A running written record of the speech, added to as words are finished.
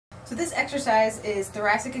So this exercise is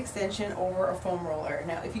thoracic extension over a foam roller.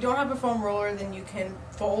 Now, if you don't have a foam roller, then you can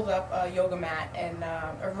fold up a yoga mat and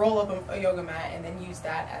or roll up a yoga mat and then use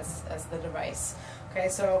that as the device. Okay,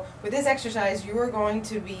 so with this exercise, you are going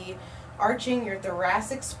to be arching your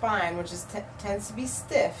thoracic spine, which tends to be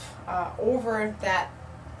stiff, over that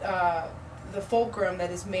the fulcrum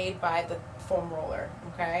that is made by the foam roller.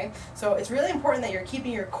 Okay, so it's really important that you're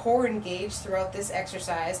keeping your core engaged throughout this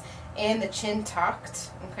exercise and the chin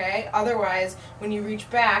tucked. Okay, otherwise when you reach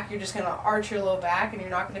back, you're just going to arch your low back and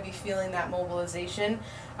you're not going to be feeling that mobilization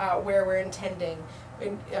where we're intending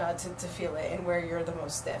to feel it and where you're the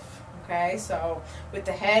most stiff. Okay, so with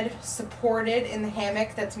the head supported in the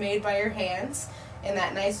hammock that's made by your hands in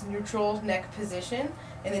that nice neutral neck position,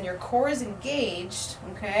 and then your core is engaged,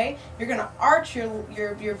 okay, you're going to arch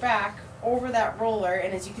your back over that roller,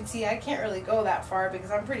 and as you can see, I can't really go that far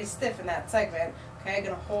because I'm pretty stiff in that segment. Okay, I'm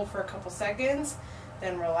going to hold for a couple seconds,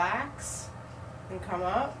 then relax, and come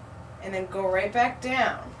up, and then go right back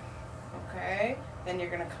down. Okay, then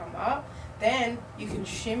you're going to come up, then you can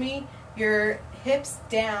shimmy your hips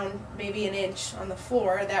down maybe an inch on the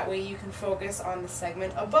floor, that way you can focus on the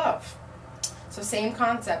segment above. So same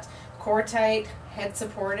concept, core tight, head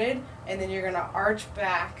supported, and then you're going to arch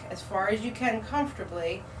back as far as you can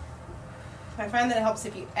comfortably. I find that it helps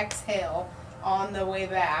if you exhale on the way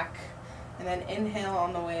back and then inhale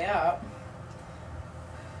on the way up.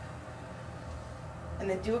 And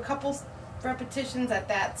then do a couple repetitions at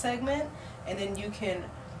that segment, and then you can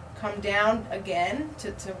come down again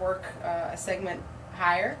to work a segment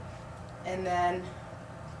higher, and then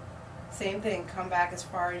same thing, come back as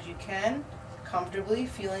far as you can comfortably,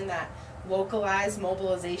 feeling that localized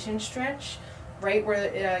mobilization stretch right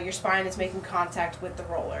where your spine is making contact with the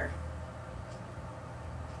roller.